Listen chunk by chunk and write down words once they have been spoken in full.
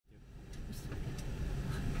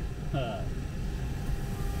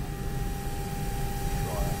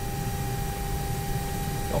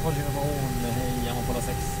Kramfors information. Hej, Amapola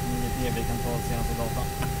 693. Vi kan ta senaste data.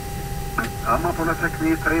 Amapola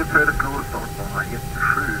 693 föreslår startbana 17,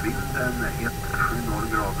 vinden 170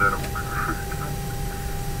 grader och 7 knop.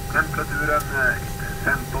 Temperaturen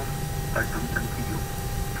 15, startpunkten 10.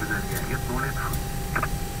 Tunnelge 1017.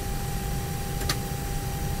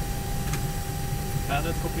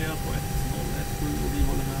 Vädret kopierat på 1017 och vi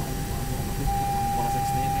håller med om Arlanda 17, Amapola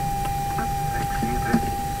 693. 693.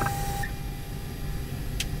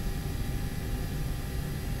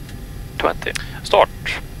 20. Start.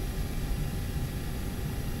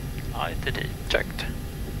 ITD checked.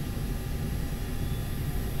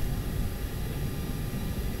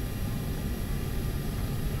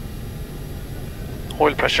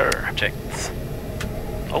 Oil pressure checked.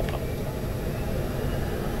 Open.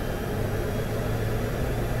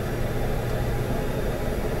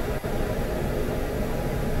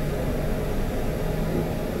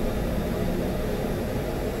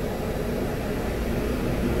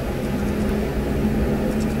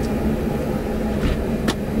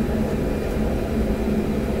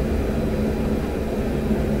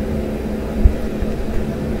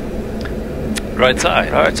 Right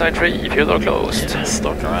side 3, fuel door closed. Yes,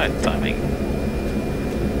 start right, timing.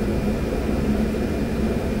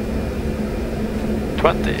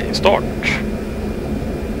 20, start.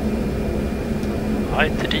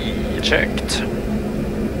 ITD checked.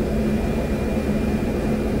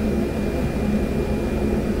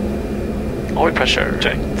 Oil pressure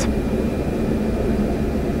checked.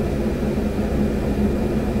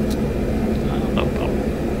 And open.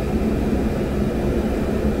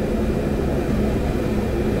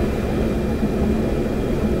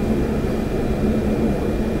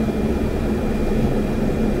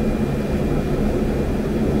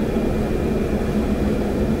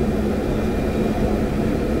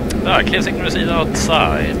 Clear synchronized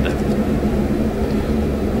outside.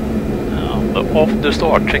 Off the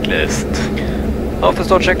start checklist. Off the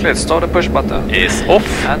start checklist. Start the push button. Is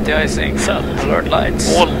off. Anti-icing. Set. Alert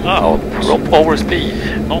lights. All out. Rope over speed.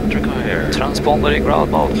 Not required. Transponder in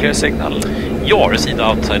ground mode. Clear signal. Ja, receive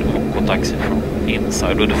outside och taxi from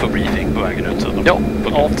inside. Och du får briefing på vägen ut. Ja,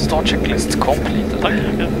 off the start checklist. Complete. Tack.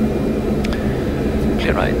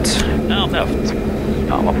 Clear right. And left.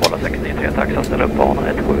 Amapola 693, taxa ställer upp bana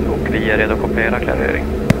 17 och vi är redo att kopiera klarering.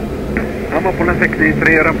 Amapola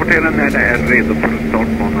 693 rapporterar när det är redo för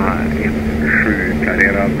startbana 17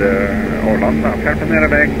 klarerad Arlanda. Färdplanerad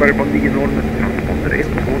väg börjar på 9.0 med transponder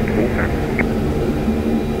 1225.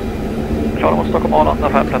 Klara mot Stockholm Arlanda,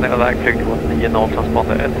 färdplanerad väg flygkod 9.0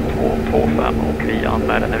 transponder 1225 och vi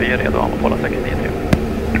anmäler när vi är redo. Amapola 693.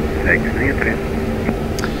 693.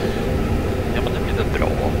 Ja, men det blir det bra.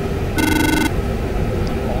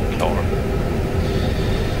 Klar.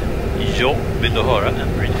 Ja, vill du höra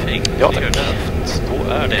en briefing? Ja, tack.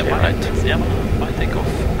 Då är det my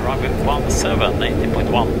takeoff runway 17,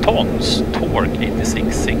 80.1 tons, torque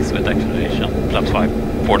 86.6 with acceleration, flaps 5,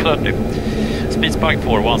 430, speed spike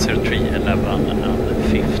for 103.11 and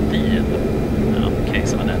 15. In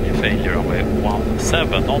case of an engine failure, runway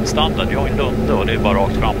 17, non-standard, jag är i Lunde och det är bara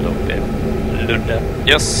rakt fram upp i Lunde.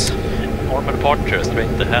 Yes. Normal departure,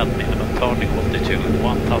 straight ahead, minimum turning altitude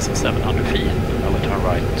 1,700 feet. Now we turn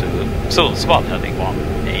right to Sundsvall, heading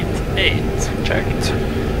 188. Checked.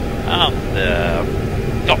 And,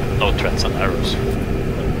 no threats and errors.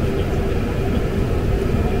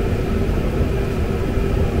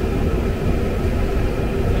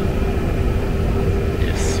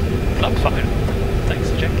 Yes, flap fire.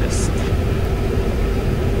 Thanks, checklist.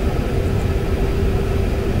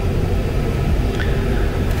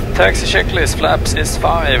 Taxi checklist, flaps is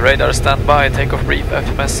 5, radar standby, takeoff brief,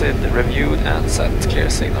 FMS reviewed and set, clear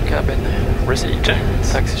signal cabin, received.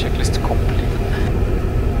 Taxi checklist complete.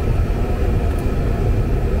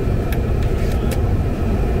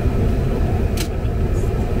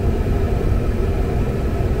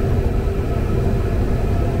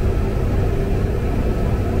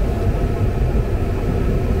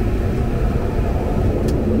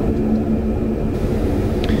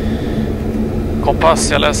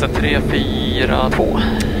 Kompass, jag läser 342.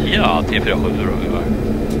 Ja, 347 då.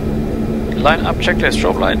 Line up checklist,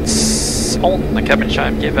 strobe lights on, cabin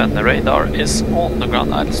chime given, radar is on,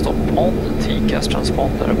 ground idle stop on, TCAS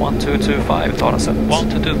transponder 1225, tar set.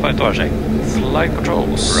 1225 tar check. Flight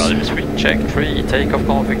controls, Rudder switch checked, 3, takeoff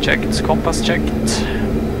config checked, compass checked.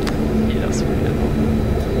 Yes,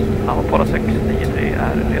 Amapola 693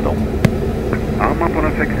 är redo. Amapola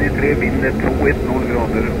 693, vinden 210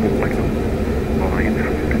 grader, 8 knop.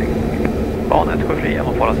 Bana 173,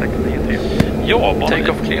 Amapola 693. Ja,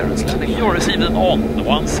 Takeoff clearance landing. You're receiving on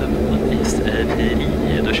 17 East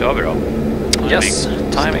 3. Då kör vi då. Yes,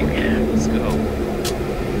 timing. Let's go.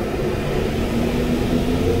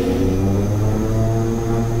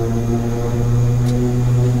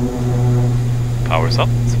 Power's up.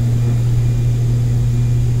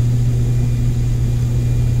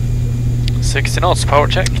 60 knots, power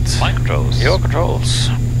checked. My controls. Your controls.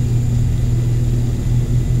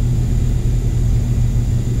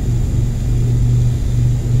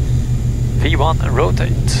 V1 and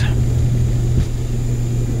rotate.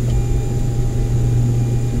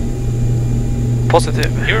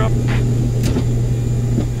 Positive. You're up.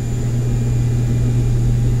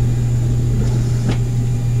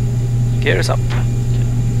 Gear is up.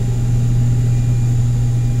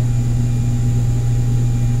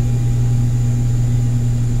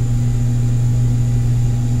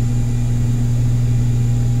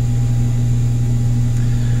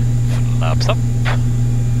 Flaps up.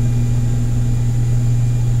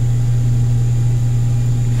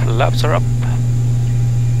 Flaps are up.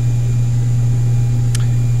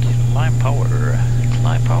 Climb power.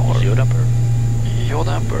 Climb power. Yaw damper. Yaw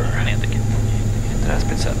damper. And indicate. It has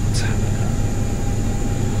been set.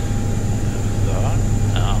 Där.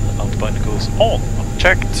 And the autopilot goes on.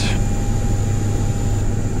 Checked.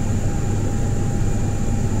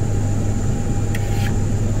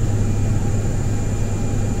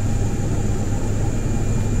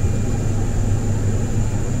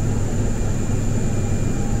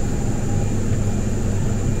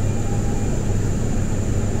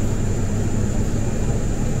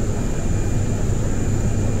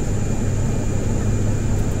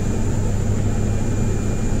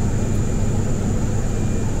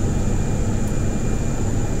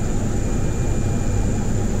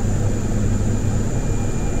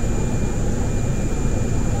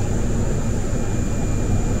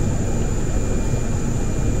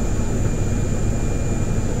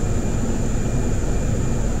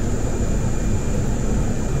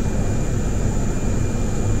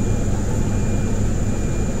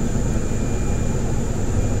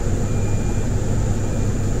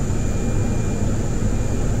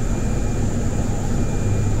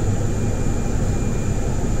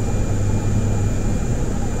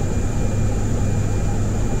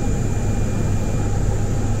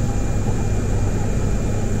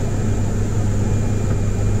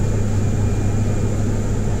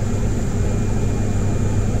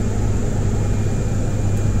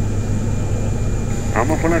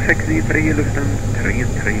 Amapola 693 i luften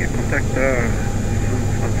 33. Kontakta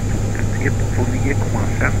Sundsvallskapacitet på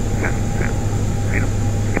 9,555. Hej då.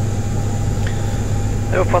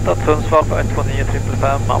 Jag har uppfattat Sundsvall på 129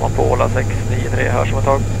 Amapola 693 här som ett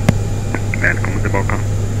tag. Välkommen tillbaka.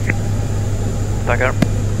 Tackar.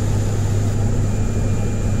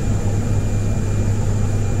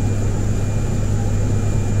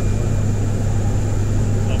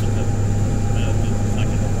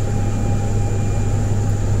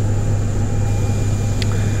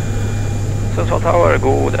 Sundsvall Tower,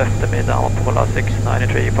 god eftermiddag. Amapola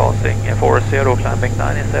 693 passing 40, climbing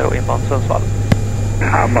 90 inbound Sundsvall.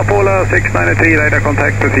 Amapola 693, radar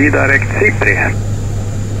kontakt på sida direkt Cipri.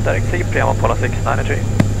 Direkt Cipri, Amapola 693.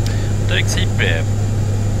 Direkt Cipri.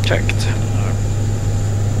 Checked.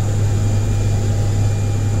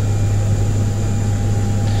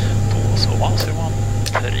 Då så, 1013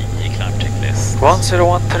 climb checklist.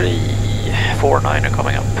 1013, 49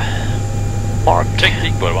 coming up. Mark. Check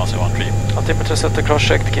peak bör 1013. Altimeter set to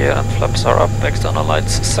cross-checked gear and flaps are up. External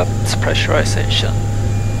lights set. Pressurization.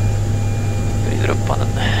 Vrider upp han en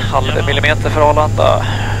halv millimeter för Arlanda.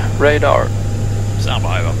 Radar. Standby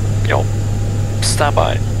va? Ja.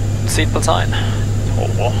 Standby. Seatbelt sign.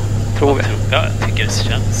 Ja. Tror vi. Jag tycker det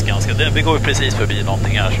känns ganska... Vi går ju precis förbi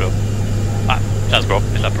någonting här så... Nej, känns bra.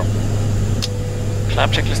 Vi släpper dem.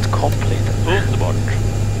 Climb checklist completed. Underbart.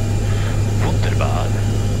 Wunderbar.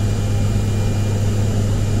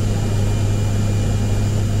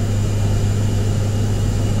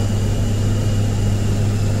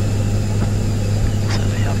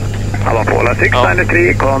 Amapola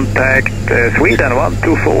 693, contact Sweden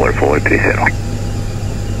 124430.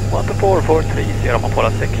 124430,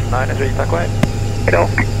 Amapola 693, tack och hej. Hejdå.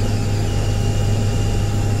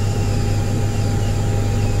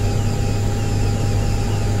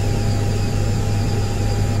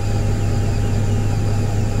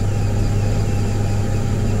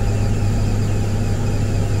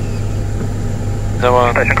 Det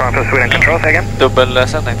var Station Kramfors, Sweden Control, sägen.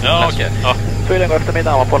 dubbelsändning. Ja, okej. Ja. Sweden god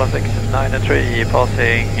eftermiddag, Amapola 693,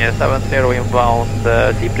 passing 70 inbound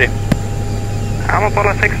Cipri.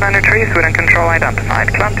 Amapola 693, Sweden Control identified.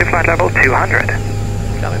 Climb to flight level 200.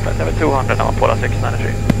 Climbing flight level 200, Amapola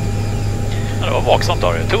 693. Ja, det var vaksamt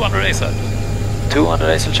av det. 200 racer. 200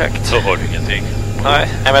 diesel checked. Så hör du ingenting. Nej,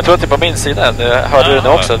 men jag tror att det är på min sida. Jag hörde det nu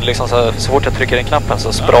också. Liksom så fort jag trycker in knappen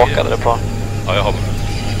så sprakade det på. Ja, jag har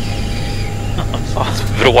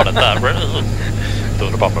vrålen där. Då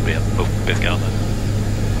är det bara problem uppe i skallen.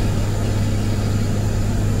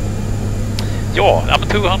 Ja, men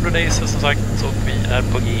 200 days som sagt, så vi är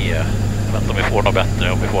på G. Jag vet inte om vi får något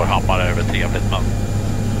bättre. Om vi får hammare är det väl trevligt, men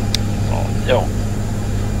ja.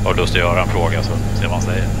 Har du lust att göra en fråga så ser man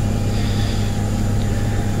säger.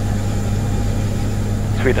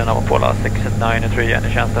 Sweden av Apollo 693,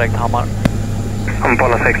 en tjänst direkt Hammar.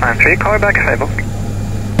 Apollo 693, call back, Facebook.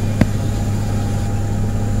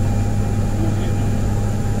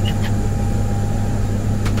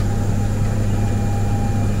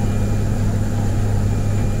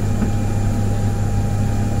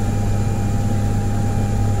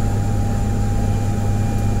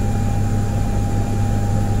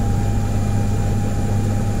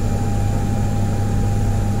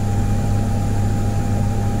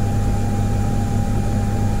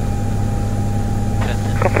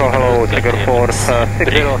 Hello, Takeoff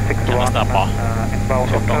 6061, inbound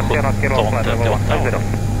Sierra Kilo flight level 10.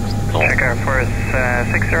 Takeoff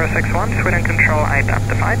 6061, Sweden control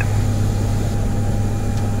identified.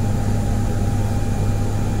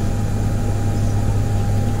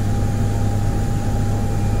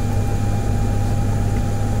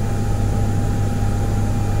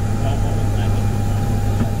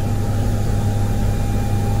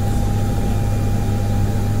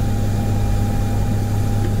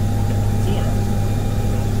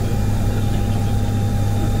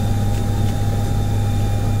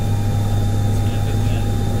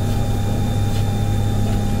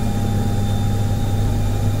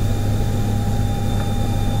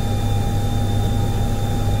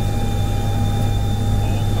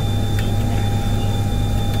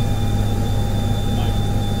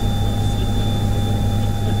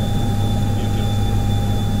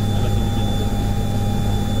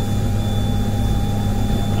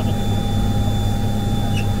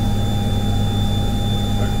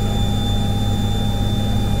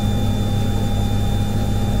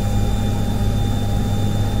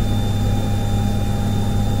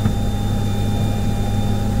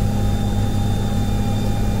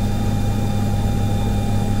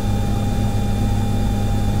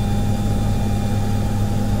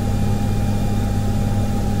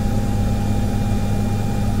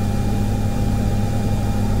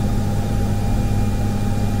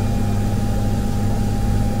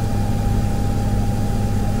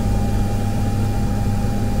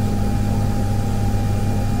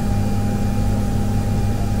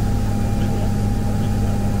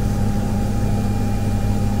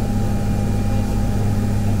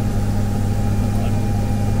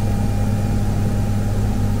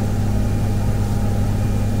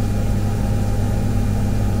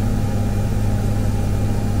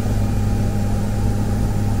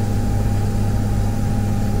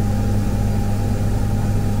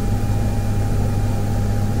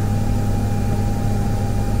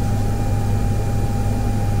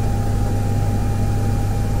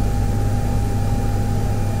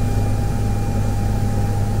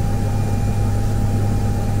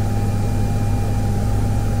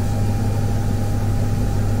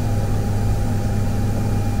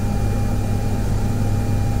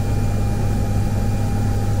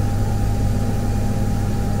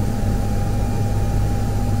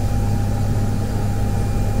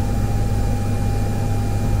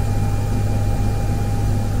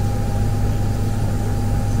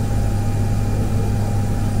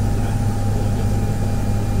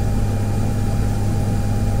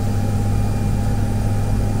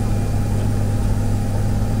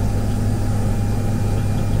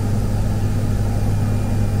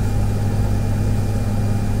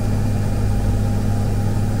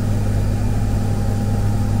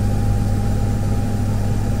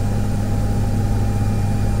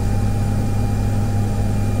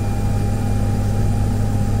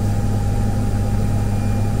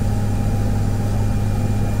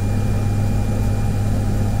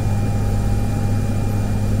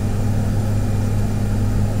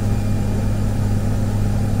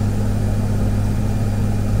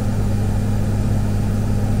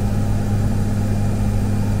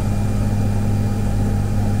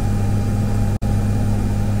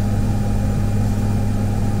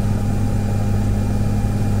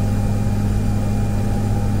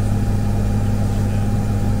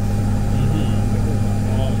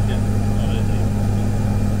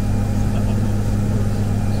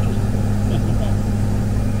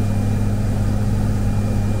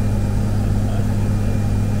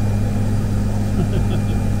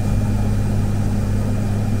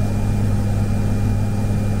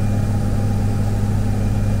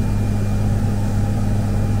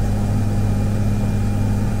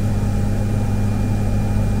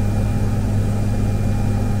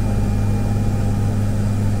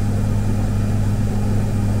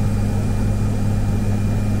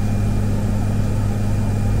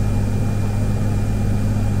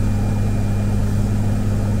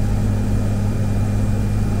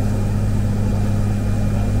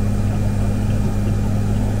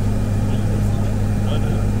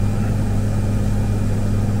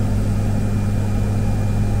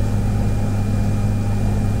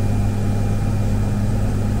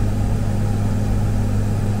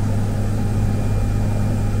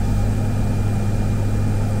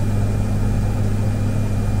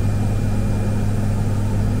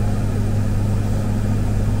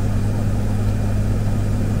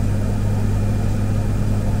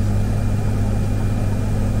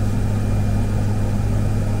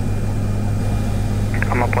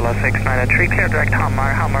 03, clear direct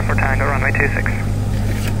Hammer for Tango, runway 26.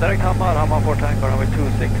 Direct Hammer for Tango, runway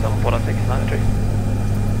 26, I'm on 693.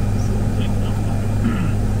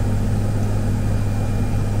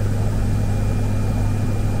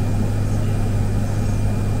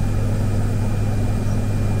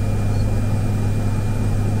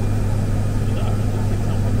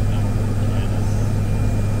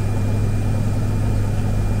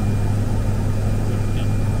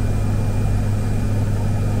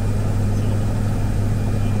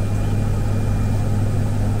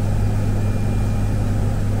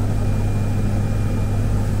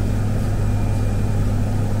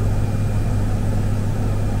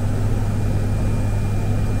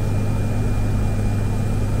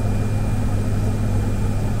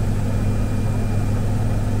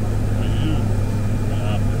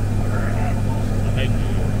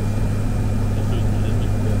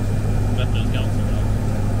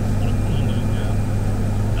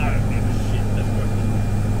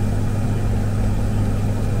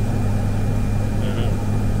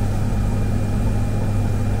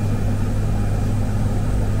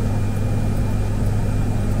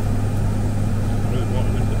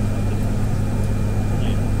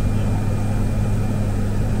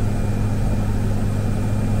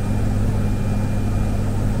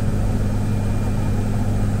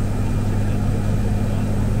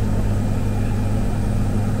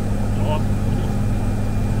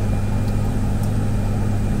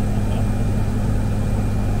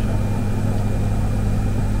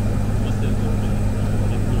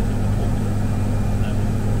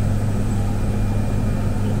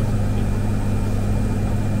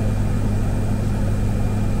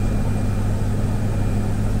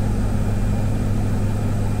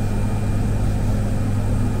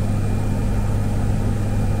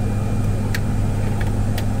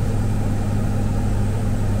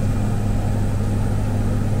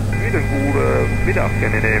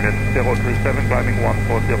 Scandinavian 037 climbing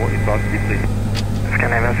 140 inbound deeply.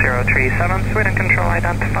 Scandinavian 037, Sweden control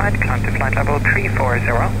identified, climb to flight level 340.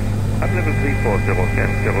 At level 340, Scan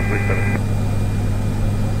 037.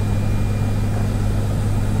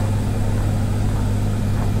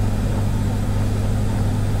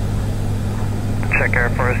 Check Air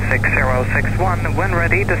Force 6061, when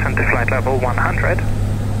ready, descend to flight level 100.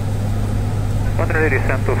 When ready,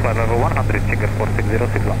 descend to flight level 100, check Air Force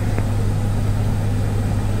 6061.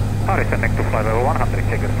 Descending to flight level 100,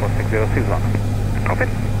 check Air Force 6061. Copy.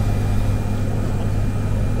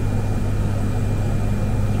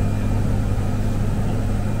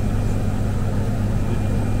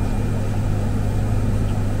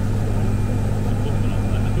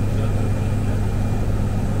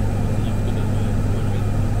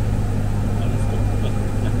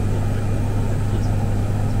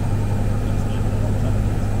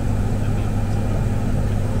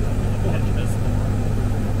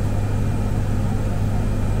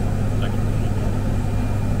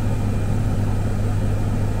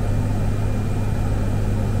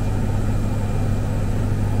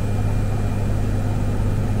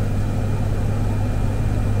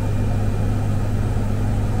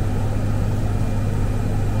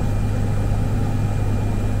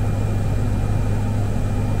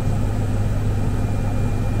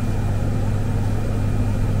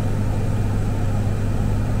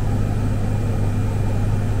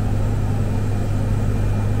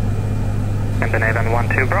 Scandinavian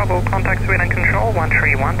 12 Bravo, contact Sweden Control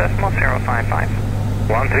 131.055.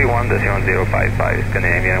 131.055,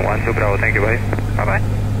 Scandinavian 12 Bravo, thank you, bye. Bye-bye.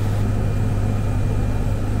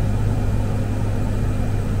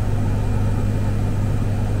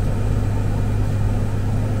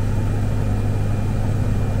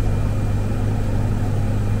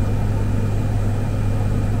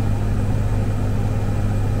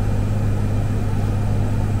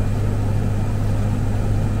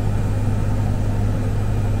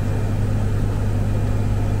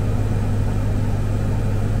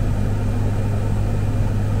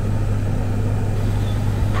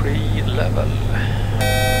 Level.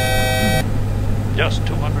 Just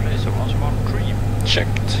 200 days of once dream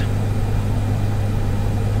checked.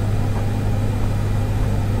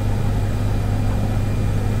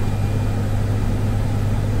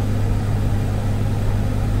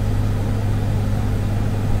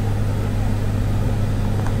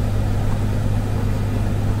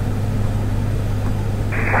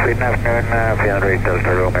 Sweden afternoon, 308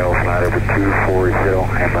 Delta Romeo, flight over 240,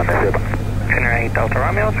 and on the 8 Delta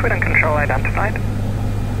Romeo, Sweden Control identified.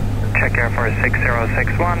 Check Air Force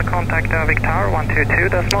 6061, contact Vik Tower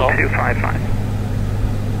 122.255.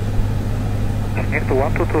 Into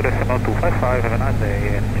 122.255, have a nice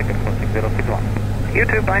day, and check Air Force 6061. You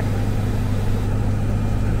too, bye.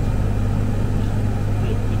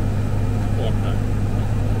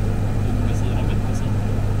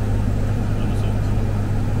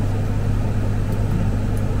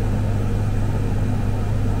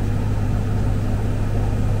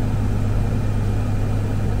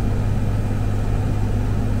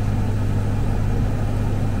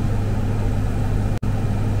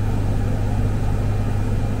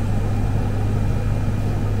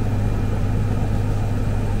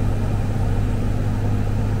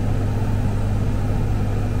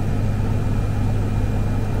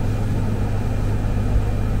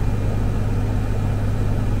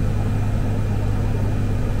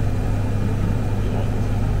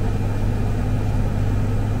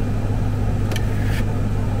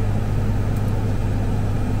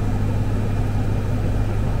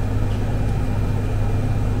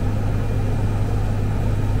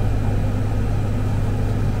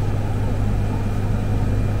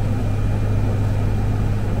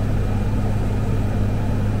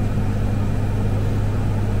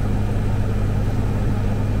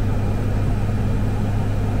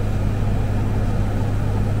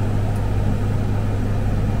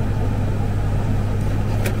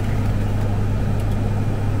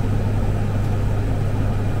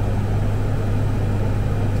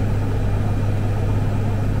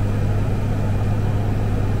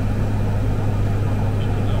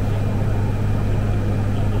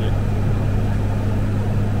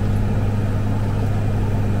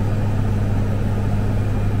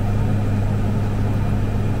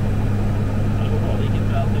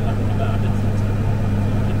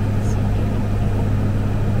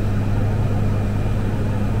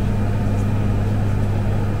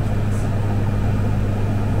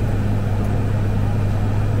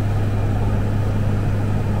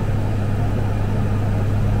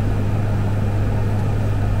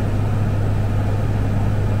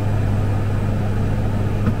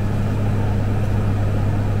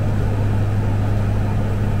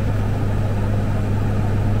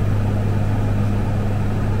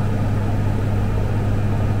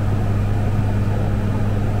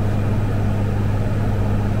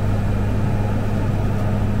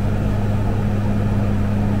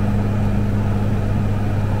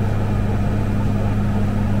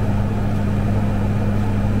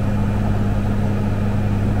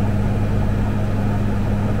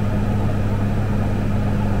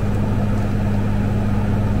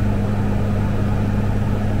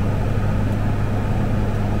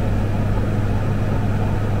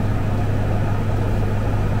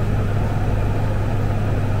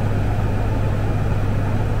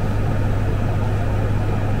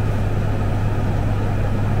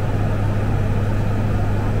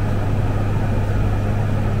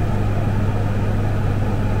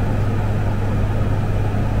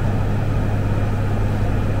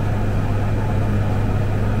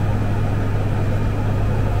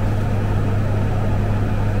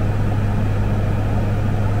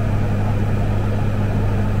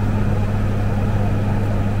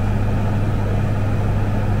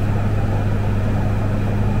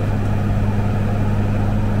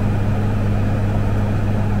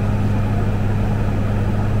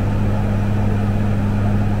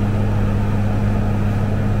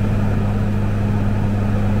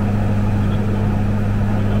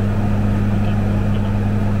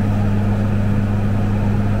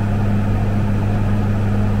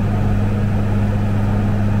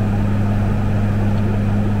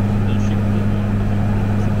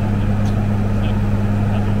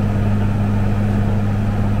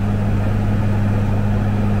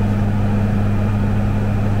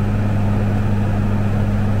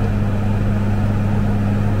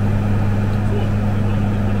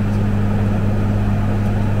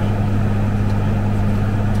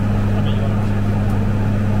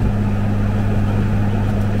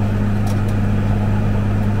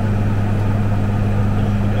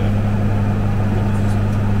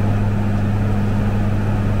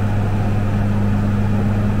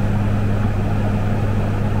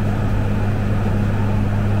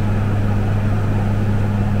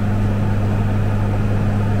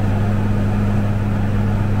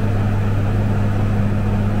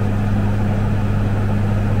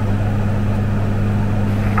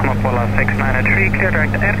 903, clear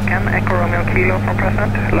direct Erken, Echo Romeo Kilo from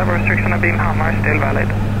present. Level restriction of beam hammer still valid.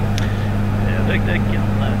 Direct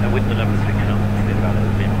Erken, window level restriction still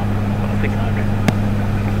valid, beam hammer, 600.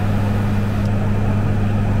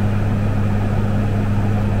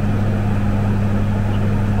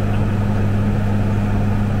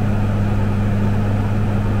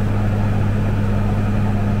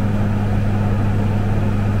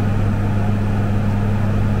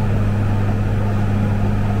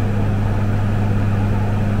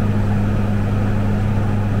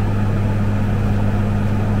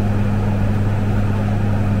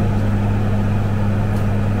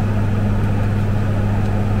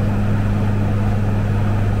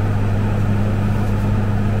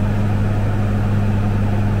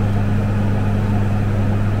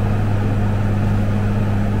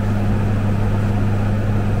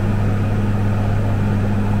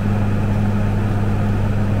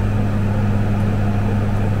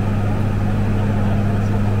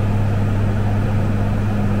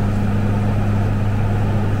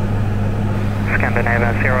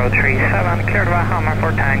 Scandinavian 037, cleared by Hammer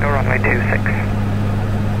for Tango, runway 26.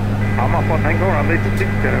 Hammer for Tango, runway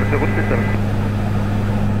 26, double 67.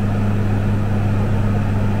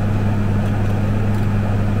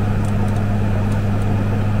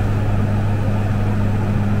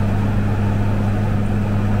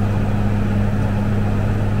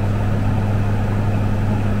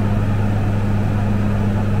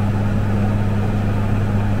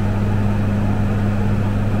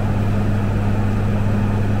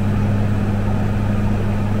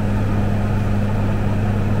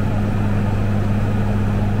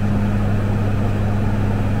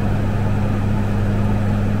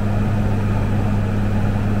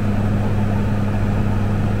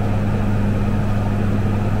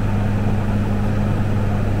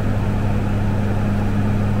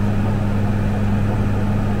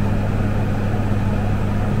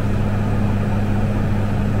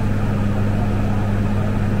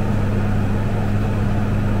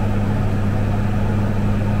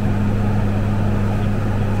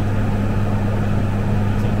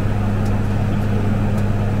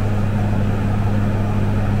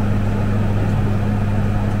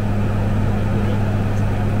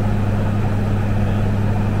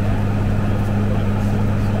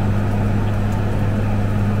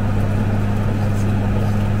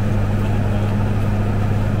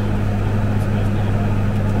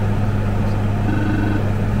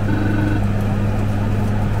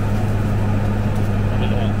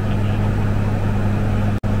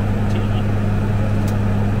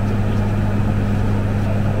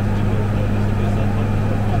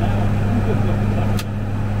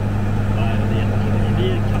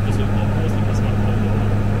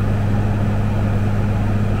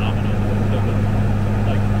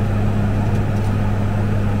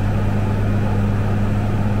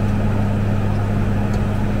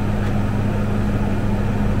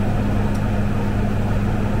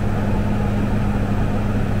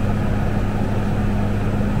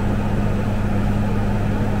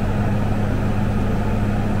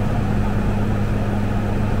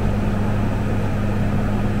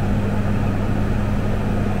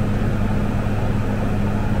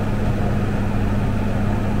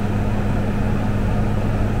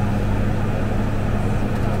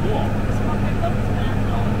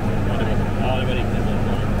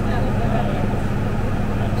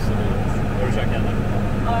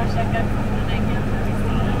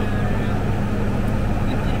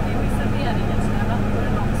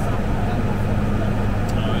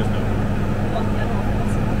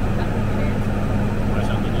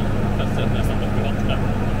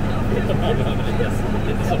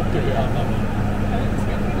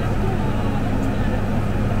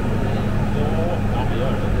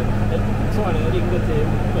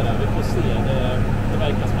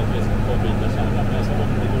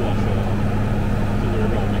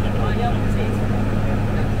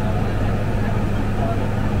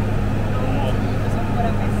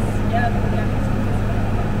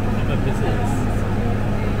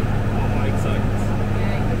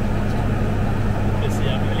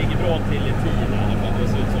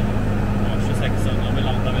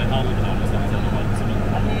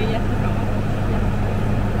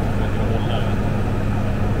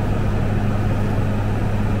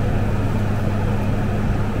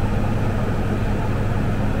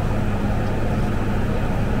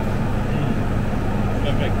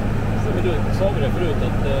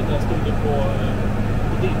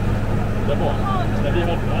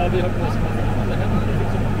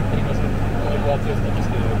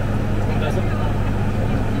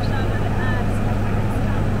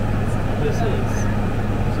 Precis.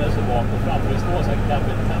 Så är så bak och fram. För det står så här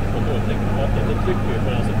cabin tempo och det trycker ju på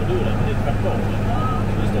den så får du den. Det är tvärtom.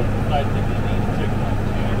 Det står på flighting, det är intryck.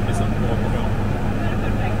 Det blir sen bak och fram.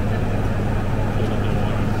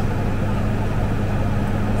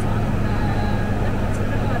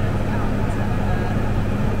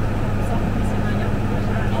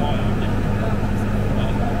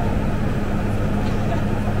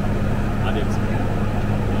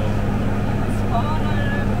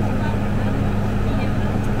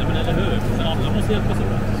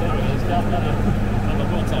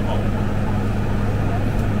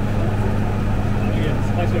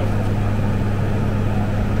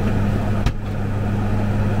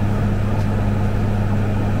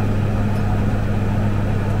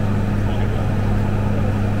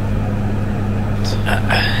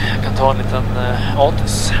 Jag kan ta en liten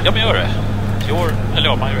Atis. Ja, men gör det. Eller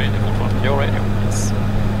ja, my radio fortfarande. Your radio. Yes.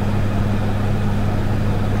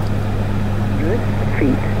 Good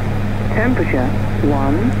feet. Temperature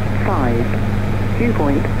 15. Dew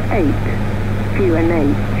point 8.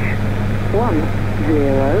 QNH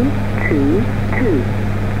 1022.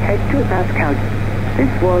 Head to Pascal.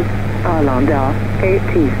 This was Arlanda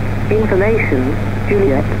 80. Information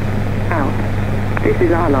Juliet out. This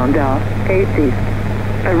is Arlanda 80.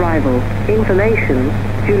 Arrival information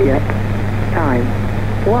Juliet. Time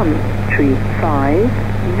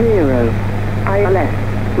 1350. ILS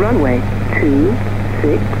runway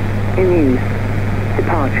 26 in use.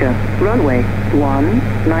 Departure runway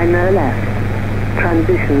 19 left.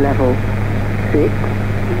 Transition level 60.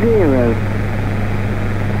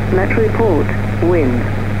 Metro report wind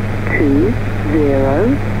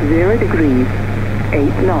 200 degrees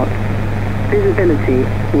 8 knots. Visibility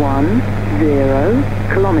 10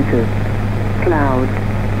 kilometers. Clouds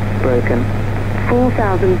broken.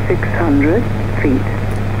 4,600 feet.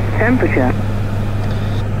 Temperature.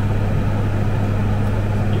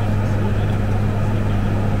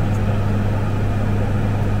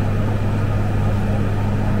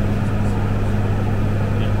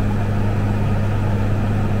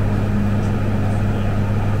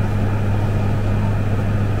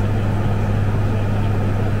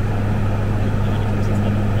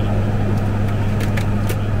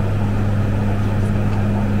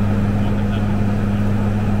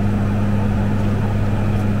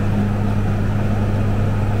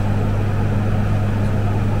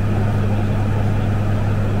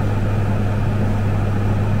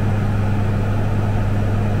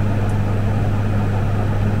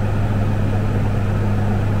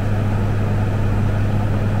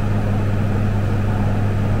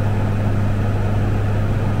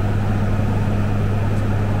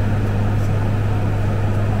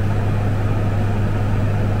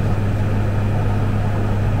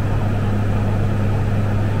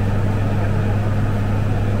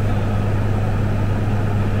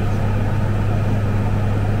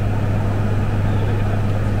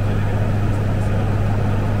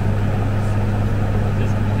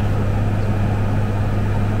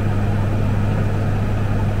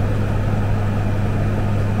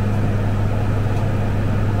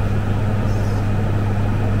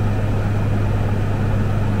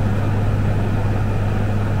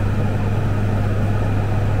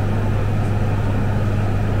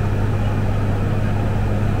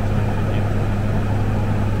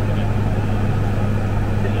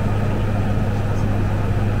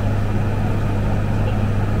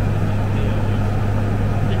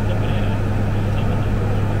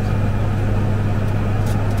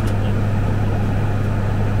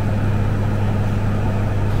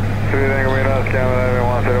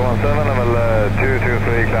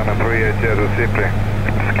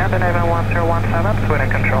 Scandinavian 1017, Sweden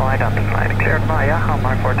control identified. Cleared via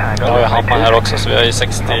Hammar for tango. Ja, jag har Hammar här också så vi har ju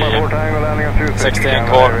 61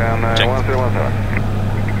 kvar. Check.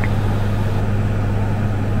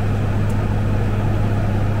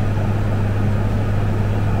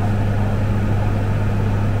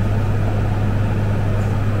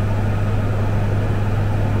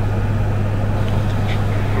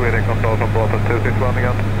 Sweden control from Brata 261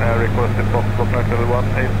 again. Requested Foxtrot level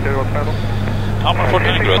 180 was medal. Hammar Fort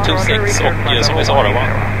Negro 26 och som vi sa det var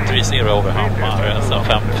 3-0 över Hammar, alltså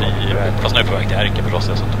 5-4, fast nu är på väg till Erke förstås,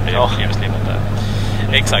 så det blir clearance-limit där.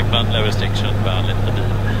 Exakt, men level restriction vänligt med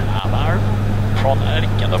bil Hammar från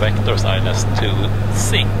Erken, och Vectors ILS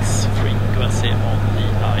 26, frequency on the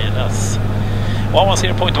ILS.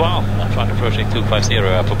 110.1, Final Project 250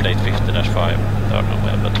 är på plate 50-5, 3rd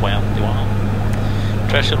November 21.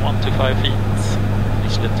 Threshold 125 feet.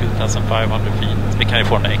 Initially 2,500 feet. Vi kan ju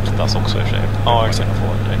få den äktas också i och för sig. Ja, exakt.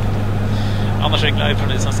 Annars är glide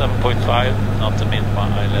från isen 7.5. Not to min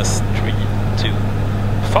ILS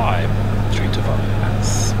 325. 325.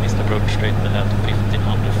 approach straight ahead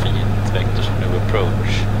 1500 feet, vectors of new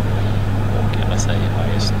approach. Och LSA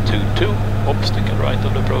highest 22, obstacle right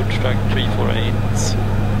of the approach, track 348,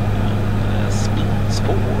 and speeds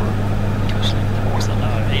 4. Och sen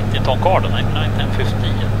är 80 ton garden, 99, 10, 15.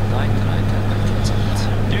 99, 10,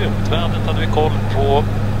 15. Grymt, vädret hade vi koll på.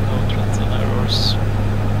 No threats and errors.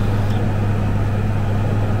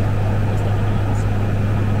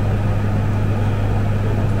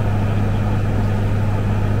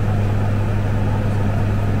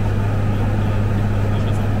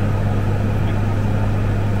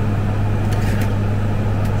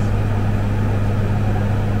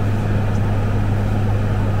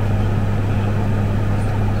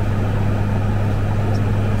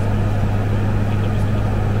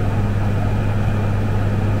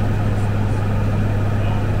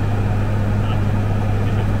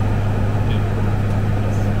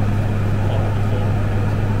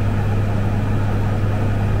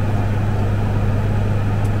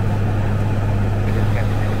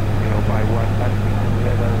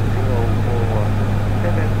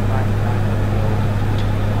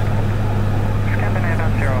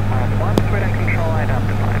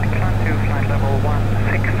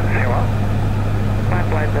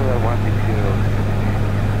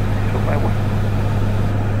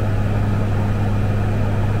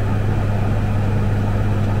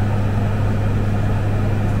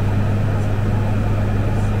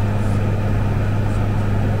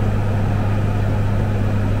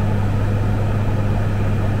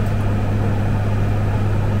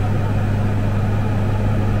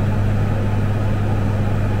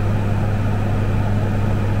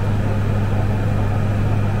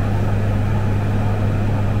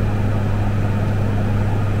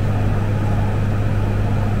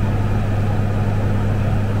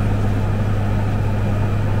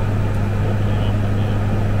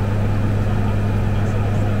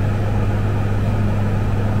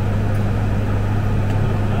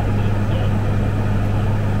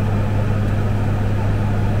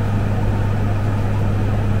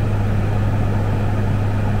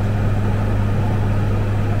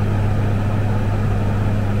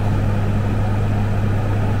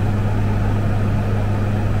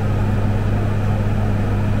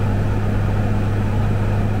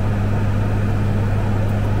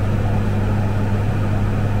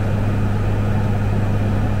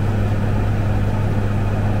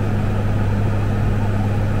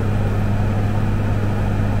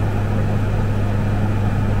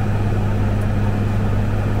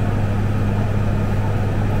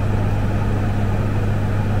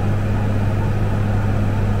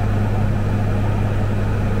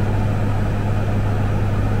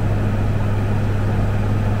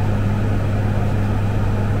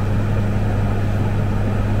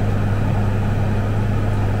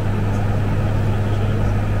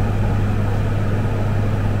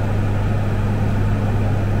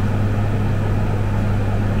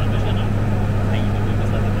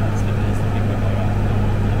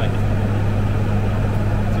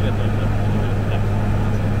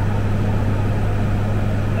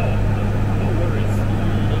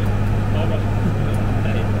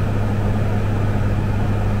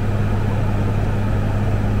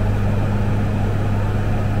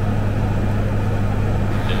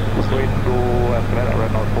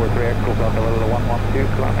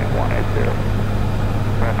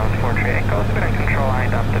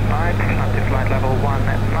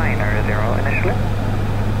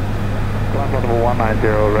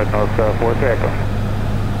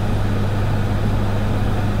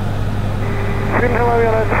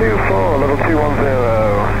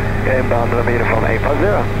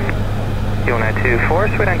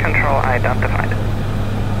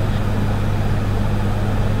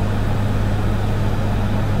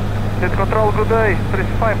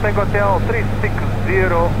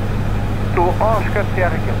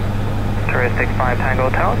 Touristic 5 Tango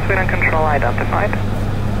Hotel, Sweden Control identified.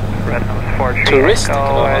 Red Nose 43 Touristic,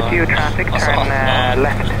 Echo, due traffic, turn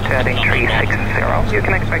left to heading 360. You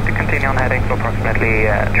can expect to continue on heading for approximately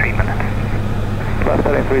 3 minutes. Left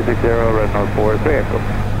heading 360, Red Nose 43 Echo.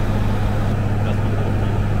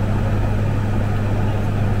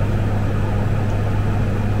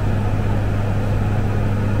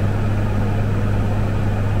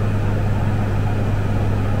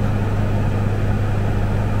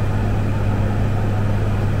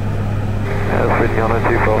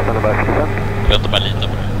 Vänta bara lite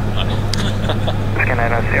på det.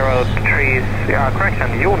 Scanner 03, correction,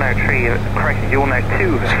 Unit 3, correction, Unit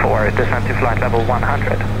 24, descent to flight level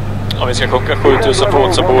 100. Om vi ska koka 7000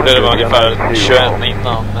 fot så borde det vara ungefär 21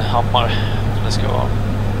 innan Hammar. Det ska vara.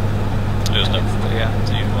 Just det. Det är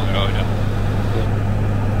 10 gånger högre.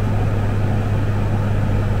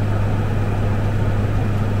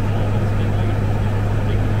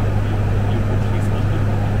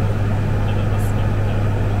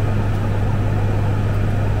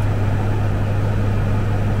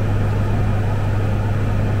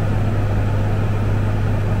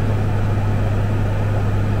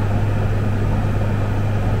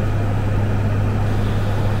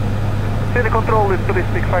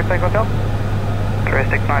 5 Tango Hotel.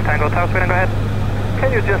 Touristic 5 Tango Hotel, Sweden, go ahead.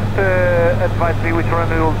 Can you just advise me which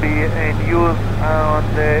runway will be in use on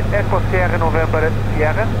the Echo Sierra November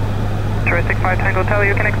Sierra? Touristic 5 Tango Hotel,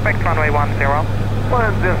 you can expect runway 10. 10,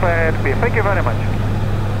 thank you very much.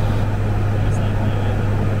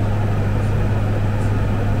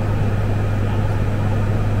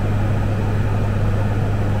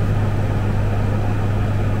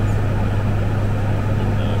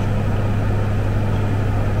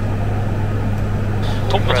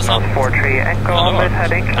 Toppen 43 Echo, onwards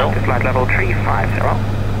heading, climb to flight level 350.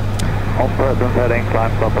 Operations heading,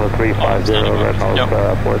 climb to level 350, red nose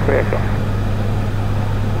 43 Echo.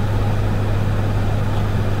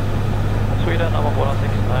 Sweden, I'm on board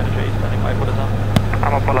 693, standing by for descent.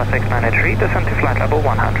 I'm on Polar 693, descent to flight level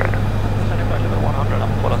 100. Standing by level 100,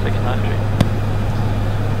 I'm on Polar 693.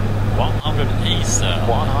 100 ASA.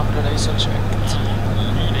 100 ASA checked.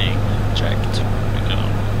 Leaving. Checked.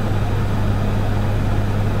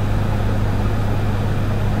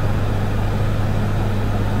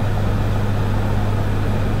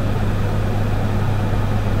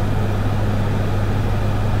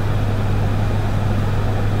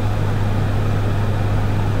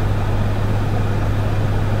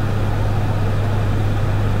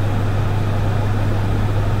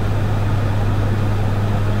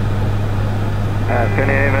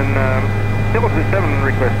 Scandinavian 037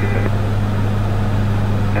 requested.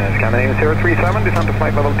 Scandinavian 037, descend to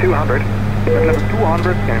flight level 200. Flight level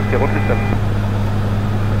 200, Scandinavian 037.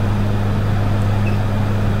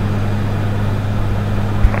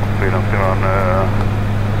 Sweden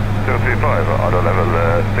 035, auto level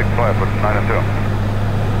 65 for 9 and 0.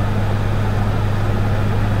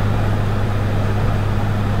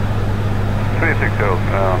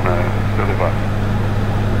 on 35.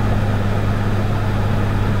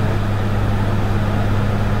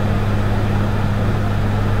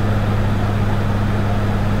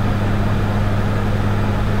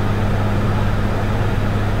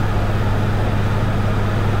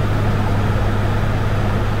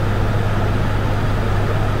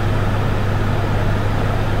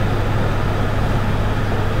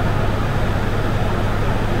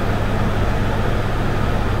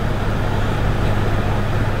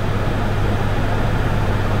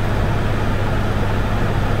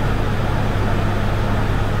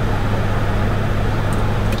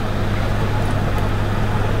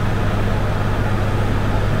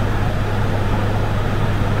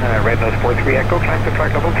 Red nose 43 Echo, climb to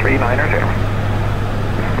track level 390.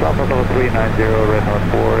 Climb to level 390, red nose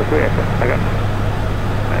 43 Echo. Okay.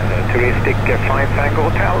 Touristic 5 Tango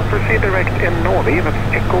Hotel, proceed direct in Novi, that's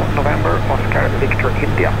Echo November Oscar Victor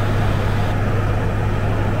India.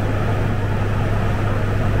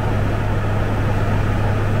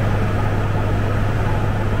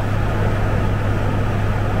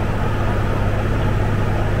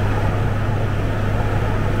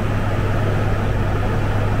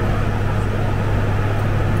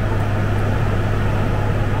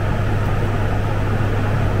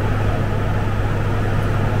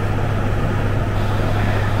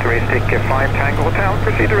 Touristic 5 Tango Hotel,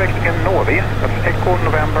 proceed direct in Novi, that's Echo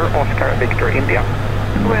November Oscar Victor India.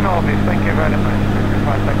 Go in Novi, thank you very much.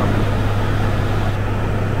 5 Tango.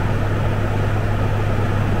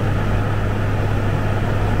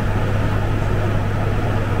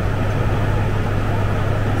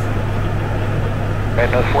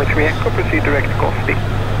 Red nose 43 Echo, proceed direct Gosti.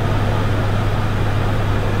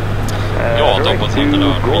 Ja, de på sidan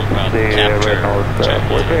av capture.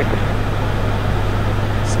 43 Echo.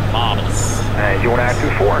 Marvelous. You're Air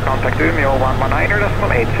 24, contact Umeå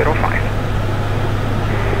 119.805.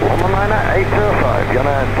 119.805, you're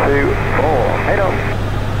Air 24. Head on.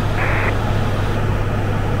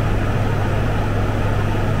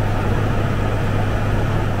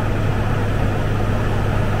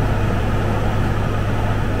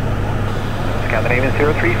 Scandinavian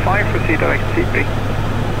 035, proceed direct CP.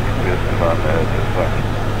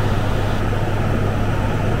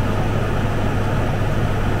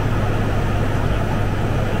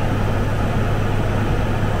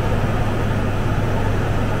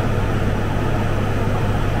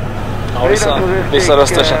 Ja, vissa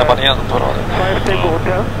röster känner man igen på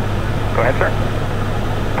radion. Go ahead, sir.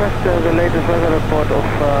 Press the latest weather report of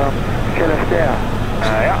Celestia.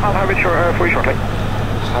 Yeah, I'll have it for you shortly.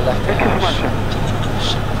 Thank you so much, sir.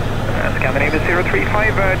 Scandinavian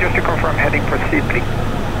 035, just to confirm, heading for Seapley.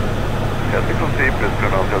 Heading for Seapley,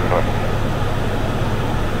 Scandinavian 035.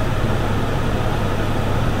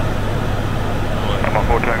 I'm on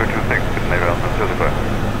board Tango 26, Scandinavian 035.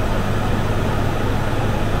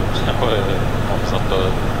 Omsatt och...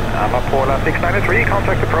 Amapola 693,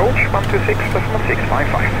 contact approach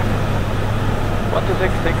 126.655.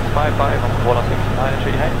 126.655 on Pola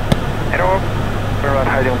 693, hey. Hello. We're at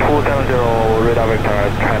heading 270, radar vector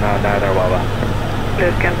at China 9 Wawa.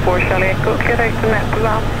 Luskan 4 Charlie Echo, direct to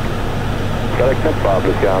Nepal. Direct Nepal,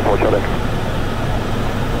 Luskan 4 Charlie.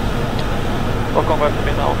 Stockholm på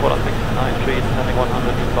eftermiddag och Pola 693, sending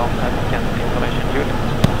 100 inbound applicant information unit.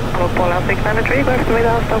 Pola 693, go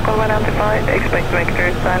eftermiddag, Stockholm identified, expect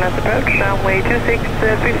vectors, silence approach, runway 26,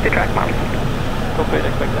 50 track miles. Copy,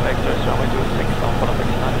 expect vectors, runway 26 on Pola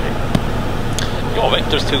 693. Ja,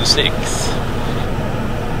 vectors 26.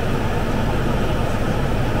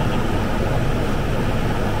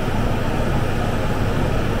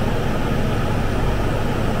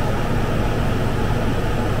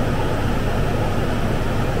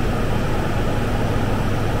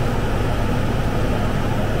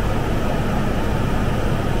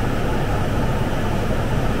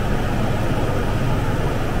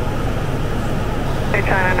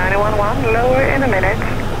 China 911, lower in a minute.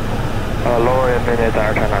 Lower in minute,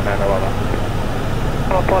 Air China 9 Wawa.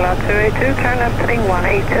 Pola 282, turn left heading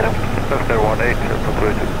 180. Left there 180, from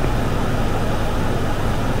 282.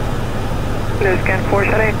 Luskan 4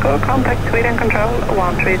 Charlie Echo, contact Sweden Control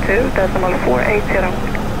 132.480.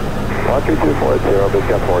 132.480,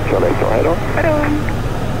 Luskan 4 Charlie Echo, hello. Hello.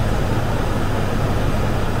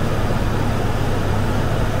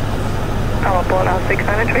 Pola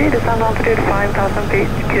 693, descend altitude 5,000 feet,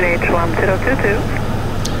 QH 1022.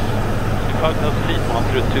 5,000 feet,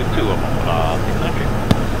 1022 on Pola 693.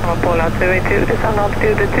 Pola 282, descend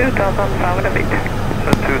altitude 2,500 feet.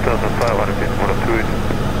 2,500 feet, Pola 282.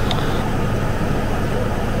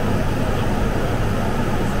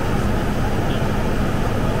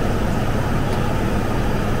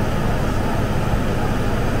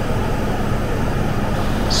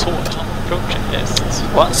 Sådan approaching est.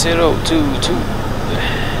 1022,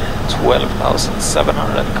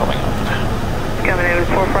 12,700 coming up. Scandinavian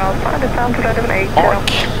 4 for Alpha, descend to level 8.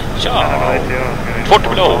 Mark. Ja. 40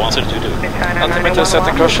 below, 1022. Altimeter set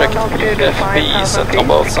and cross check. FB set on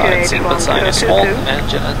both sides. Simple sign is on.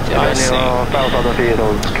 Engine anti-icing.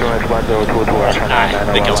 Nej,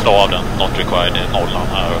 vi kan slå av den. Not required, nollan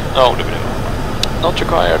här. No. Not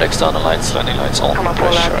required, external lights, landing lights on,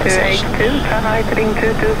 pressurization.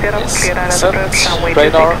 Yes, set,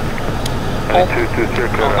 radar, on,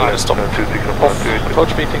 idle stop, off,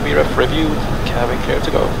 approach briefing, VREF reviewed, cabin clear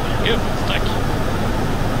to go. Good, tack.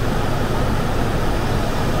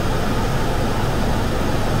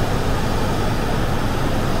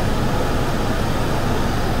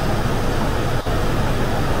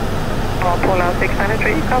 Pola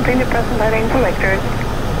 693, continue present heading for vectors.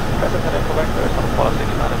 Present heading for vectors on Pola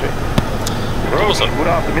 693. Rosen. God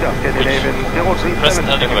aftermiddag, Scandinavian 037. Present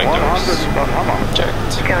heading for vectors.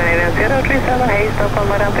 Checked. Scandinavian 037, hey,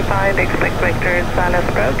 Stockholm identified, expect vectors, silence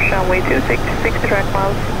approach, runway 26, 60 track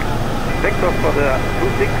miles. Vector for the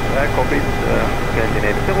 26, copies,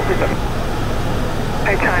 Scandinavian 037.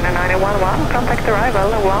 Hey, China 911, contact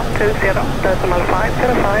arrival 120.505,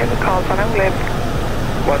 calls on only.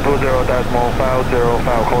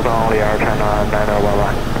 120.505, calls on only Air China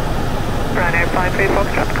 911. Ryanair 53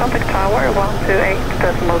 Foxtrot, contact tower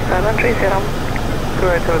 128.730.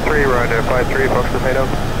 2803, Ryanair 53 Foxtrot, made up.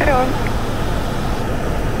 Hello.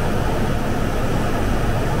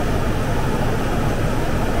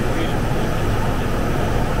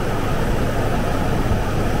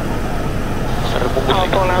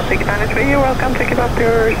 Pola 693, you're welcome to keep up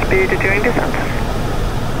your speed during descent.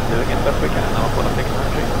 Doing it best we can now, Pola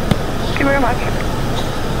 693. Thank you very much.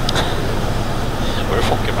 We're a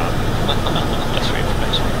Fokker man. That's for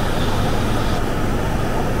information.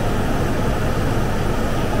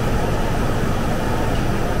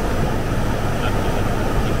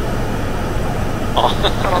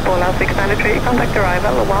 Pola 693, contact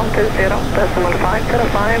arrival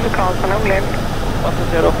 120.505, calls on only.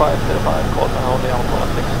 120.505, calls on only on Pola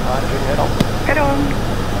 693, head on. Hello.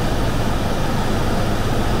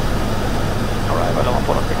 Arrival on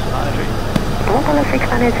Pola 693. Pola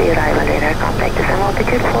 693, arrival radar, contact descent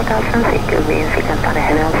altitude 4,000 feet, you'll be in sequence on the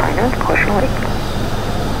heavy on final, caution wait.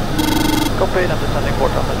 Copy, I'm descending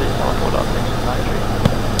 4,000 feet on Pola 693.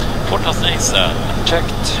 4,000 Acer.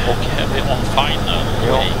 Checked. Och heavy on final.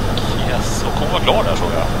 Ja. Yes. Och hon var klar där,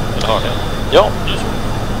 såg jag. Eller hörde jag? Ja. Nu så.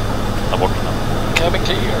 Ta bort den. Cabin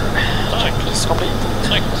clear. Checklist complete.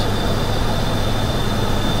 Snyggt.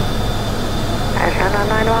 Arlanda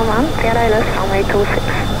 911, Sierra Isles, runway 26.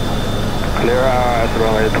 Clear as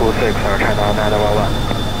runway 26, Air China 911.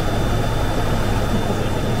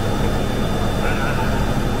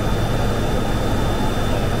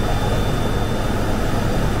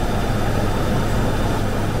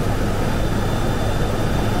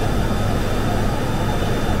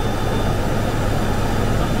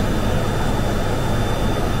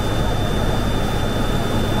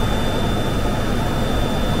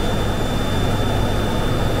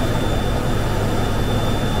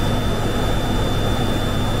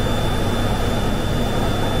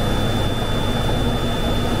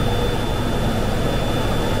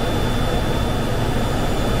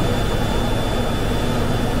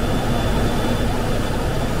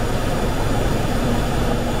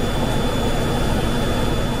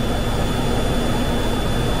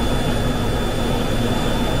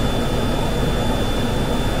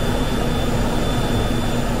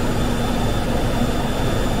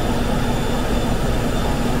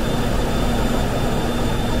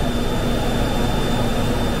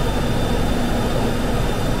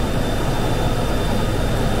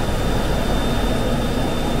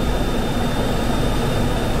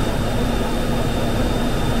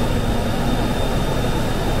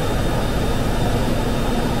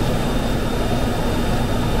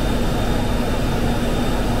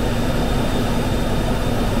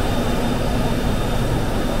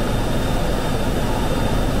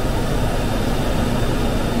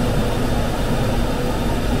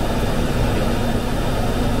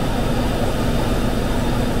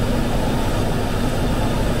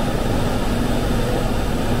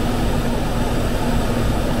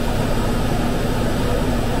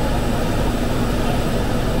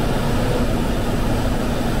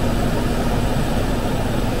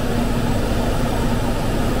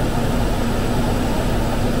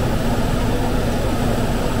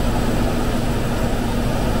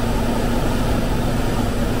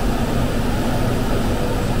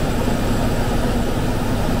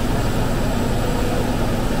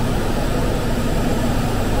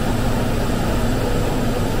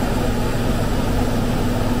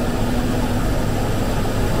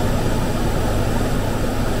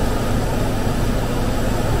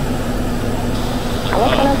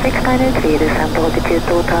 693, descent altitude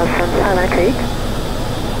 2500 feet.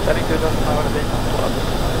 Setting 2,500 feet,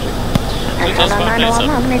 Arlanda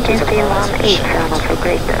 911, maintain speed 180 knots or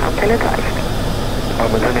greater until advised.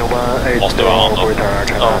 Måste vara han då.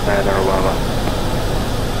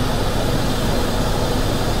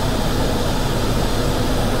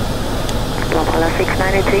 Apollo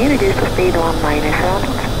 693, reduce to speed 190 knots.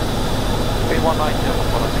 Speed 190,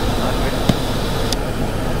 Apollo 693.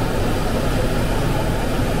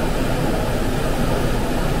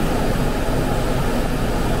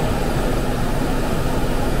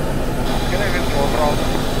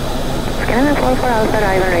 Scanner 4 for Alpha,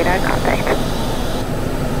 arrival radar contact.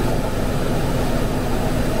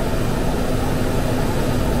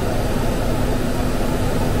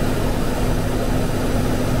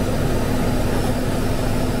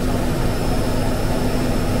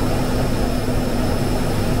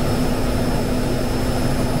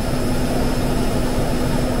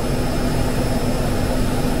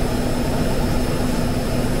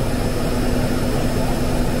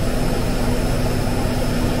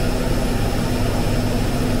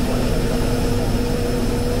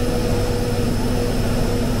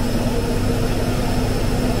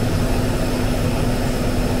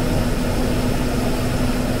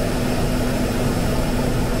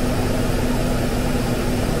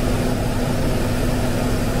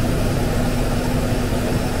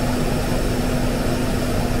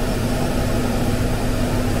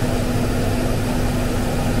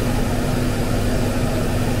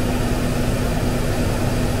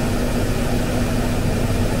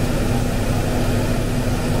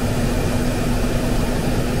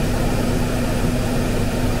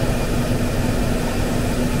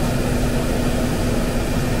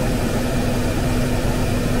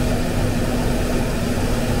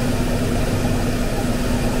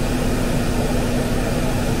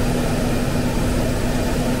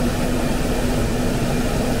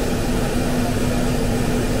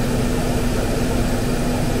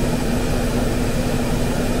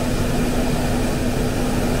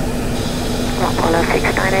 Apollo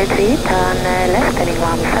 693, turn left heading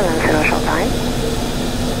 170 short line.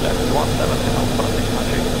 Left 170, Apollo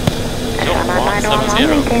 693. Arlanda 911,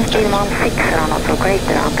 maintain speed 160 knots or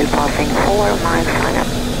greater until passing 4 miles final.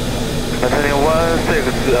 Maintaining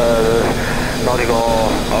 16 nautical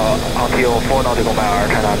until 4 nautical mile,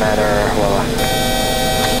 China Manor, well.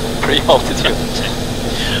 Pre-altitude.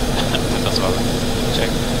 That's well.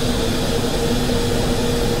 Check.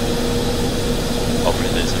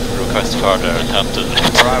 Hopefully there's a request further attempt to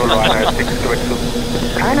Arrival Ryanair 6 Quebec Zulu.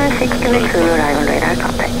 Ryanair 6 Quebec Zulu, arrival radar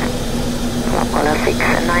contact. Apollo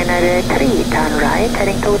 693, turn right,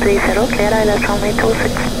 heading 230, clear ILS runway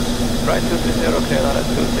 26. Right 230, clear ILS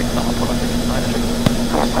 26 on Apollo 693.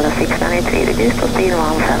 Apollo 693, reduce to speed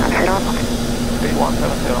 170 knots. Speed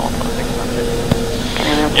 170 on Apollo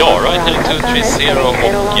 693. Ja, right heading 230 och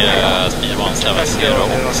speed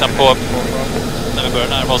 170 och sen på när vi börjar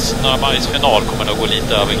närma oss Nörmarks final kommer det att gå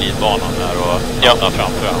lite över glidbanan här och hamna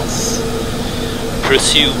framför hans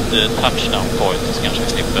presumed touchdown point så kanske vi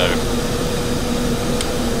slipper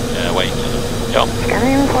wake. Ja.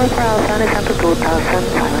 Scanning 4 for Alpha, descent to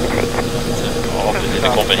 2500 feet. Ja, det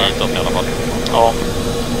kommer hitåt i alla fall. Ja.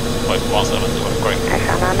 Oj, 170 var det correct.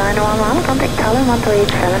 Arlanda 911, contact tower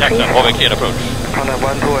 12873. Jäklar, har vi clear approach? China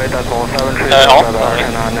 128.73. Ja.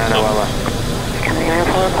 Scanning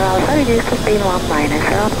 4 for Alpha, reduce to speed 190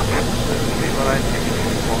 knots.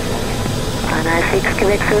 Ryanair 6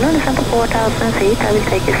 Quebec Zulu, descent to 4000 feet. I will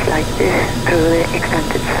take a flight through the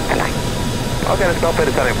extended center line. Okay, let's stop at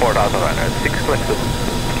descending 4,000 Ryanair 6 Quebec Zulu.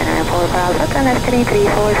 Scanning 4 for Alpha, turn left heading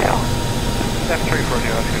 340. Left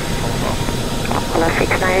 340, Apollo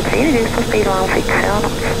 693, reduce to speed 160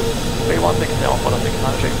 knots. Speed 160 on Apollo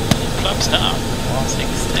 693. Flaps down.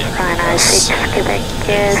 160. Ryanair 6 Quebec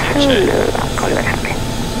Zulu, call back speed.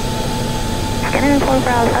 Scanning 4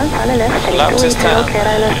 for Alpha, follow left heading Flaps is 280, clear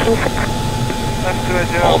ILS 26.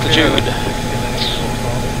 Altitude.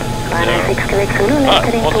 Ryanair 6 Quebec Zulu, left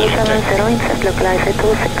heading 270, intercept localizer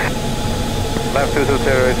 26. Left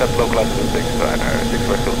 220, intercept localizer 26, Ryanair 6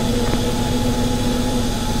 Quebec Zulu.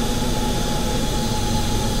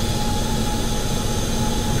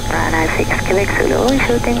 Ryanair 6 Quebec Zulu,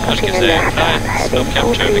 shooting Här ska vi continue se. left turn, Right. heading Slope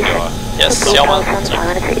capture tycker jag. Yes, ja men.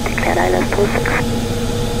 2500 feet, clear ILS 26.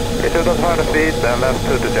 2500 feet and left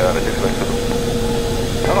 220, 6 Quebec Zulu.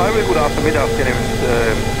 Hello, every good afternoon,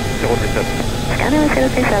 Scanner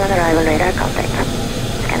 037, arrival radar contact.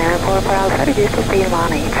 Scanner 4 for Alpha, reduce to speed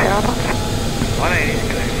 180 knots.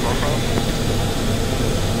 180,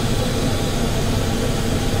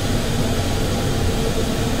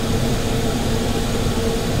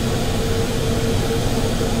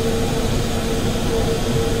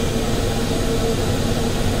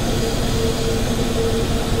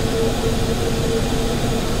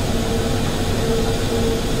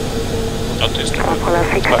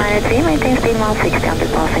 693, maintain speed 160 until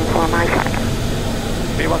passing 4 miles 5.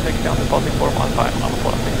 Speed 160 until passing 4 miles 5 on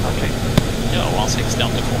Polar 693. Ja, 160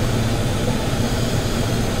 under 4.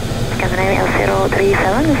 Scandinavian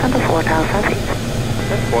 037, descend to 4,000 feet.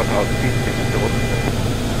 4,000 feet,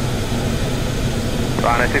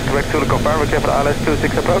 Ryanair 6 Quebec Zulu, confirm, we're clear for ILS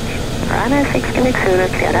 26 approach. Ryanair 6 Quebec Zulu,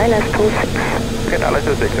 clear ILS 26. Clear ILS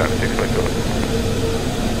 26, Ryanair 6 Quebec Zulu.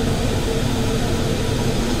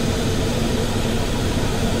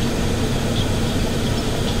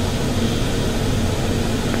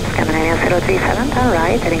 Scandinavian 037, turn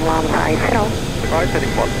right, heading 150. Right, heading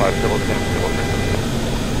 150,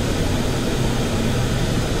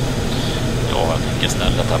 Ja, jag tänker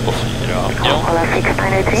stället här på 4. Ja. Arlanda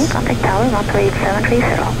 693, contact tower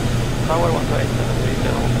 128,730. Tower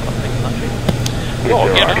 128,730 on Polar 693. Ja,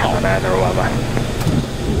 gärna. Där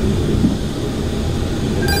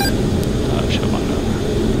kör man över.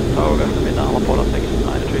 Tower eftermiddag on Polar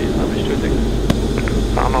 693, average 26.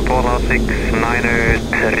 Amapola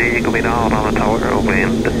 693, go down on the tower,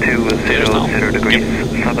 wind 200 degrees,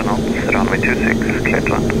 7 knots, runway 26, clear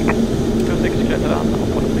to land. 26 clear to land on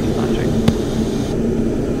Polar 693.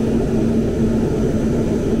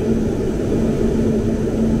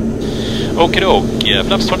 Okidok,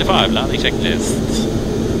 flaps 25, landing checklist.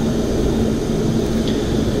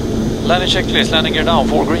 Landing checklist, landing gear down,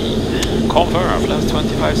 4 green. Confirm. Flaps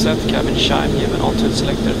 25 set, cabin chime given altitude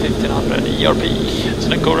selector 1500 ERP.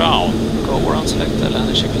 Select go round. Go around selected,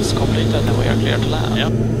 landing checklist completed and we are clear to land. Ja.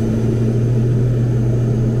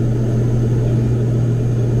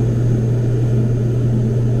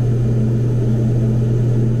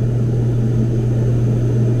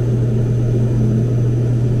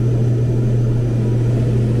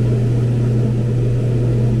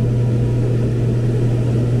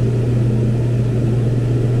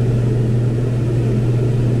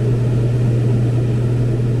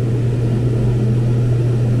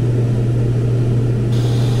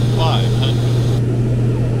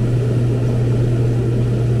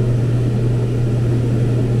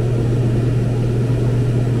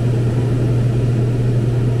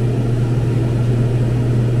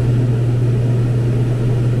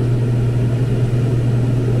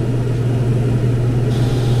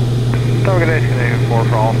 Scandinavian 4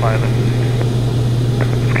 for Alpha Island.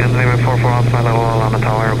 Scandinavian 4 for Alpha Island, on the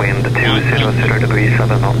tower, wind 200 degrees,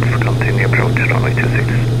 7 knots, continue approach, runway 26.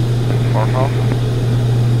 4 for Alpha.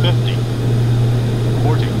 50,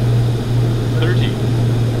 40, 30,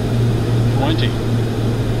 20,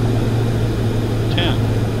 10.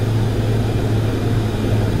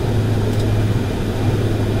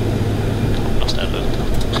 Jag ställer ut.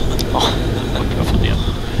 Ja, jag får det.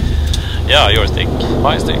 Ja, joystick.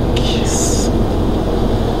 Joystick.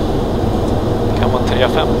 Kan vara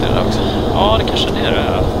 350 där också. Ja, det kanske det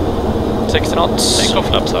är. 60 knots.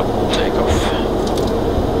 Takeoff laps up. Takeoff.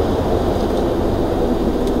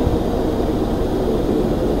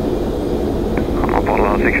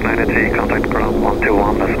 Apollo 693, contact ground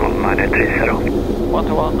 121.930.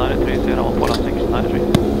 121,930 on Polar 693.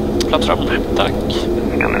 Plats upp. Tack.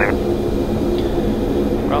 Scandinavian.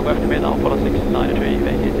 Ground eftermiddag on Polar 693,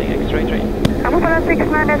 vacating X-ray 3. Apollo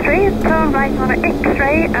 693, turn right on the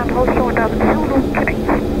X-ray and hold short of Zulu, Quebec.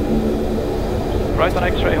 Right on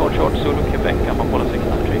X-ray, hold short, Zulu, Quebec, on Polar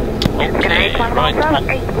 693. Okay, right on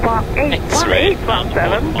X-ray.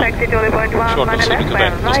 Taxi Jolly Point 1, Short of Zulu,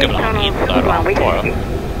 Quebec. Då ska väl han in där då, antar jag.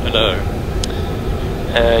 Eller?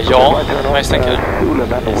 Ja, jag misstänker.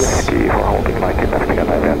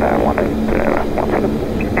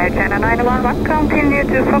 China 911, continue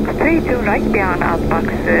to Fox 3 to right beyond outbox.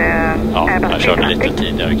 Ja, jag körde lite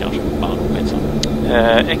tidigare kanske.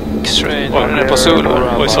 X-ray, då är det på Zulu.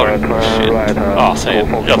 Oj, sorry. Shit. Ja, säg.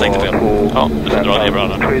 Jag tänkte fel. Ja, du får dra ner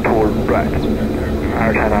branden. Continue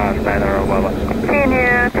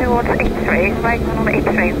towards X-ray, right on the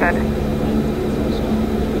X-ray instead.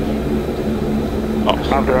 Ja.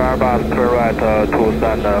 After Airbus, turn right to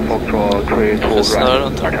stand Foxtrot 3 to right. Ja,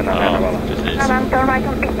 precis. Turn right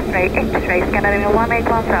on X-ray, X-ray, Scandinavian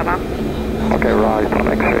 1817. Okay, right on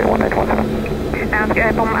X-ray 1817. And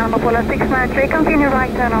from Amapola 693, continue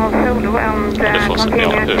right turn on Zulu and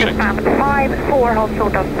continue to stand 5-4, hold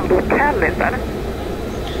short of Zulu Hotel instead.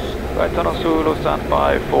 Right turn on Zulu, stand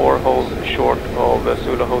 5-4, hold short of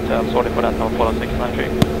Zulu Hotel. Sorry for that, Amapola 693.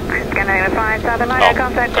 Scandinavian 579,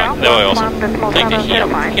 contact ground. Det var jag som tänkte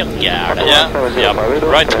helt gärna. Ja,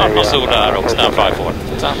 right turn on Zulu där och stand 5-4.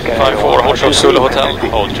 5-4, hold short Zulu Hotel.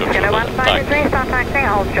 Hold short Zulu. Tack.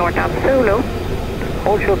 Hold short of Zulu.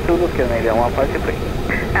 Hold short Zulu, Scandinavian 153.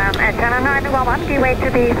 Channel 911, give way to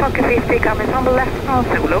the Fokker 50 coming from the left on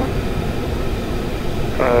Zulu.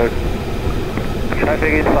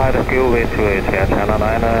 Traffic inside the school way to Channel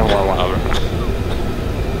 911.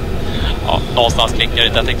 Ja, någonstans klickar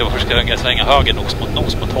det. Jag tänkte först ska jag svänga höger nos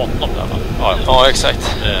mot honom där. Ja,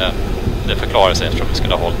 exakt. Det förklarar sig eftersom vi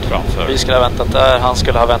skulle ha hållit framför. Vi skulle ha väntat där, han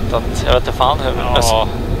skulle ha väntat. Jag vet inte fan hur. Ja.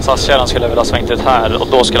 SAS-kärran skulle väl ha svängt ut här och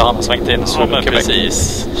då skulle han ha svängt in. Ja, men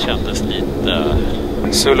precis. Kändes lite...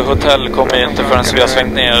 Zulu Hotel kommer inte förrän vi har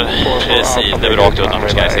svängt ner. Precis, det är rakt ut när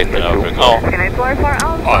Sky sitter där uppe. Ja.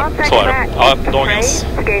 Ja, så är det. Ja, dagens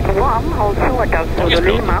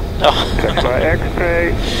blod. Ja.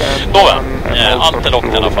 Nåväl, allt är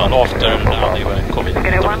lockt i alla fall. After han kom hit.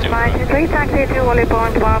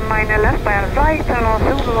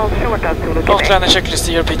 Locked landing checklist,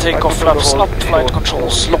 ERP takeoff, flaps up, flight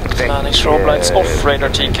controls, locked landing, strobe lights off, radar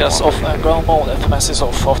TCAS off, and ground mode, FMS is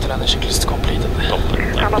off, after landing checklist completed.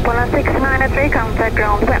 Apollo 693, contact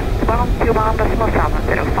ground west,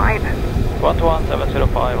 121.705.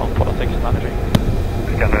 117.705 on Apollo 693.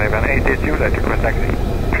 Scandinavian 882, let's request taxi.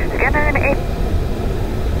 Scandinavian 8.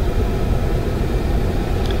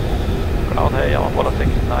 Ground hey, on Apollo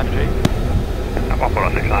 693. I'm Apollo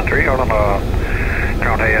 693, Arlanda,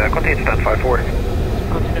 ground hey, continue stand 54.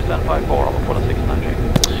 Continue stand 54 on Apollo 693.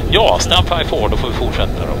 Ja, stand 54, då får vi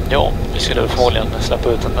fortsätta då. Ja, vi skulle förmodligen släppa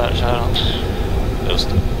ut den där kärran. Just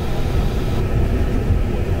det.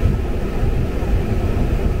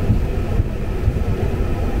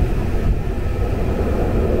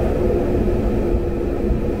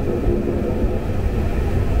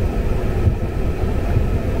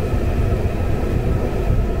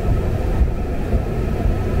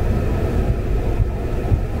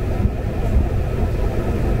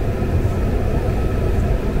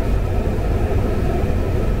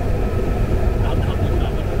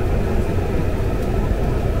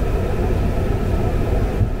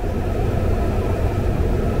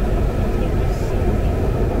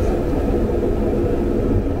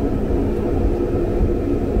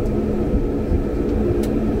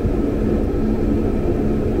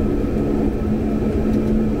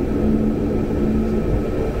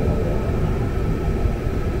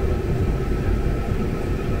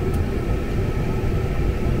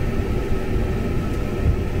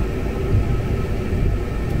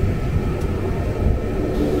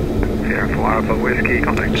 Whiskey,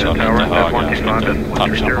 contact Kör lite högre, jag ska inte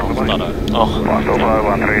toucha på ofta där. Ja.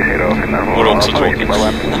 Vore också tråkigt.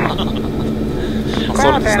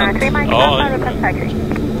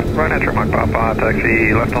 Right entry, Mike Papa,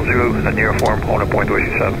 taxi left on Zulu, then uniform, hold point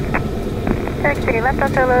whiskey 7. Taxi left on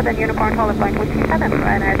Zulu, then uniform, hold point whiskey 7.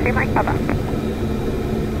 Right entry, Mike Papa.